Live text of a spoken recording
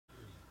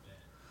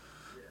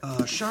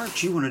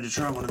Sharks, you wanted to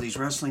try one of these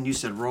wrestling. You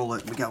said roll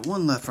it. We got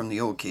one left from the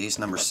old case,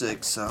 number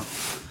 6, so I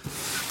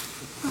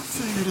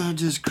figured I'd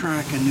just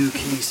crack a new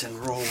case and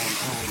roll on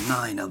all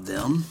 9 of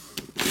them.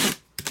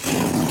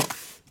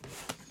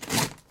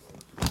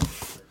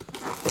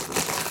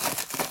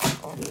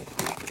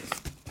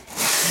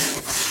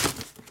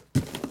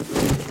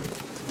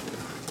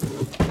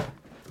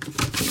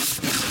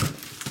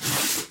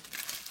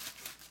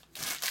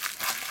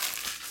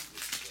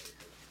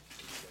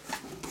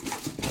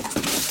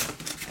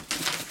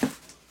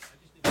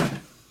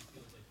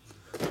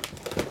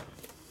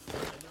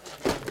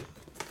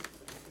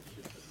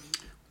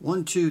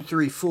 One, 2,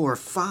 3, 4,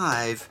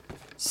 5,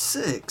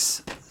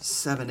 6,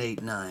 7,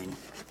 8, 9.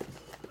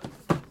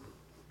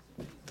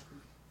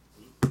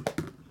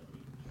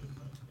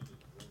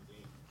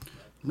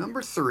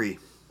 Number 3.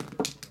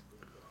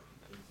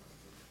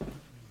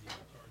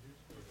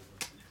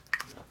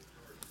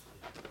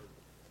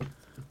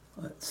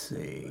 Let's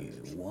see.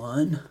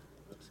 1,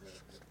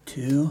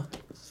 2.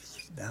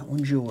 That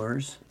one's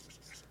yours.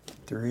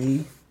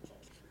 3,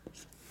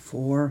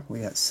 4.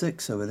 We got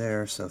 6 over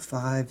there, so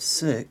 5,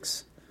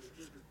 6.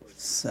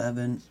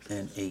 7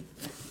 and 8.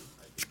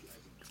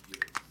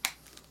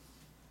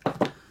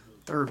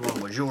 Third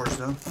one was yours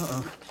though.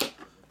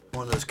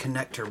 One of those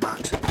connector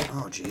boxes.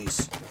 Oh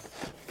jeez.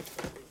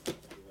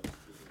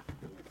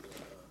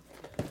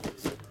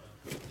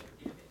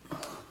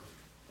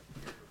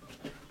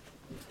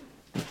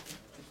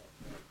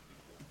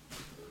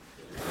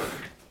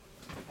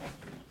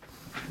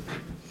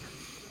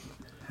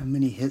 How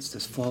many hits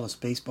does Flawless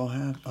Baseball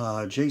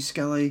have? Jay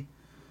Skelly.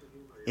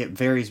 It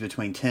varies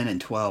between 10 and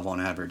 12 on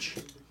average.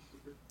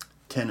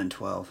 10 and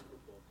 12.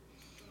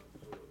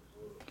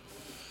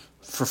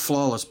 For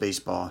Flawless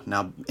Baseball.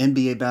 Now,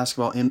 NBA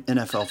basketball,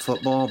 NFL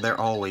football,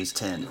 they're always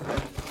 10.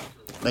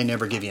 They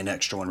never give you an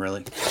extra one,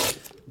 really.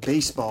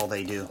 Baseball,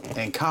 they do.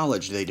 And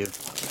college, they do.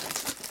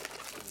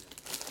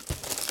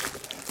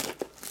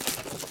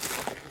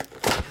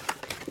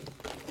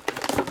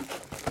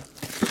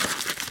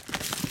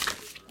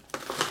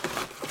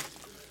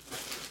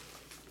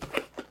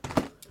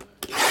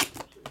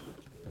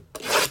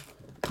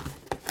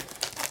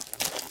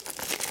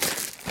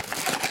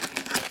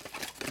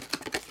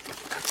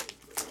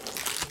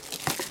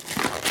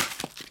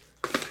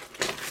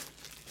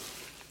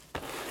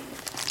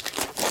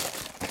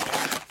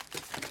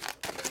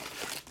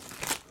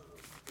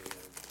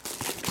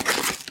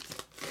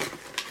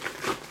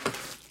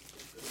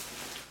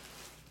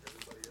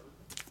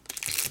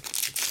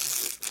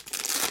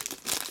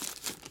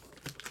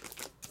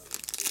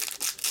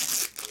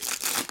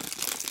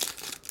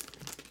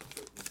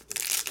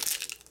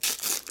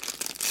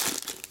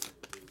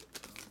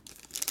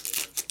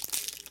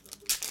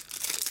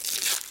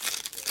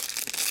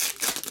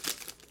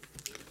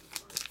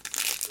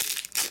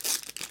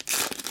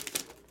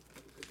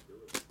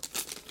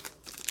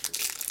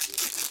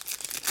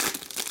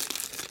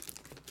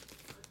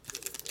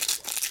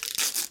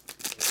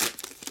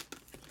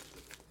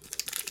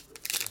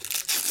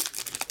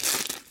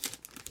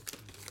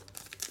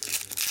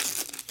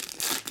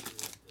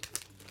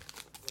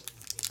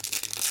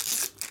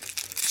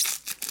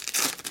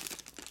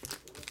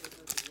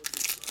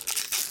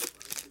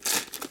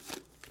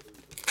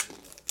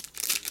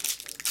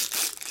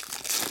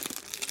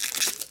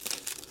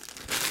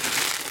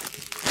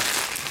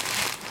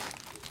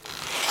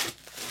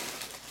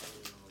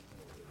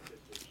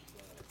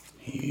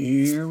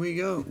 Here we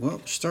go.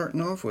 Well,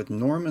 starting off with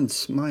Norman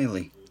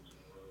Smiley.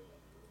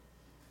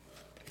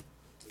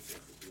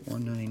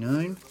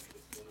 $1.99.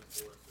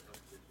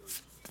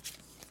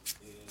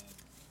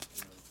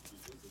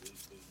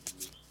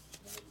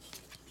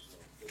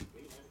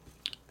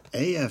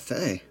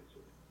 AFA.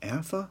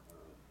 AFA?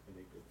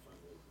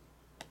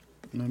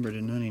 Number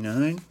to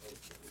 99.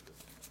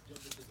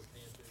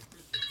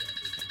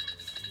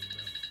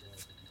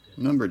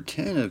 Number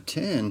 10 of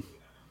 10.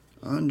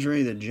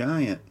 Andre the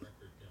Giant.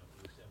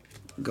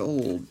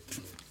 Gold.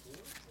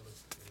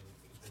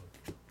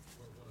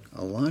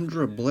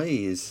 Alundra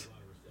Blaze.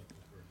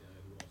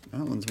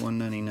 That one's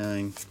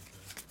 $1.99.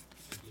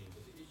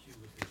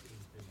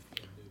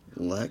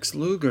 Lex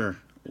Luger,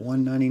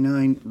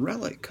 $1.99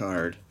 relic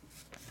card.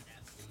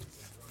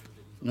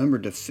 Number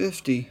to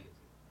 50.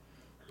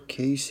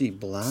 Casey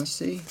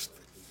Blassie.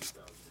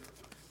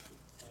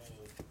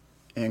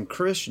 And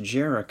Chris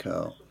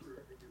Jericho.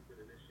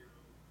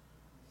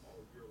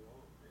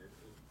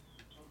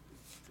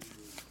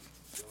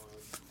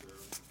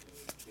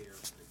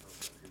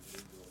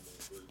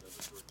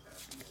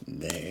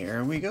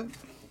 There we go.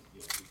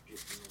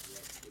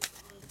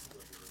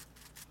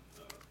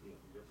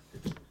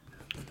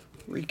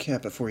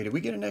 Recap it for you. Did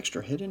we get an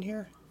extra hit in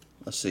here?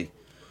 Let's see.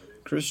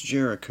 Chris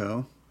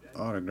Jericho,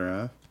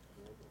 autograph.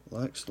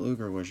 Lex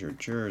Luger was your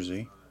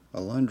jersey.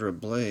 Alundra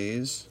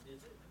Blaze.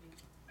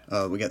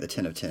 We got the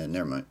 10 of 10.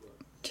 Never mind.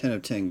 10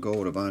 of 10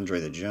 gold of Andre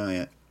the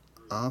Giant.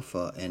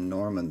 Alpha and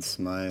Norman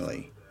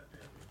Smiley.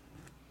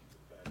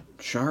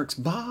 Sharks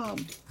Bob.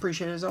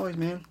 Appreciate it as always,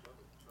 man.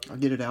 I'll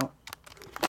get it out.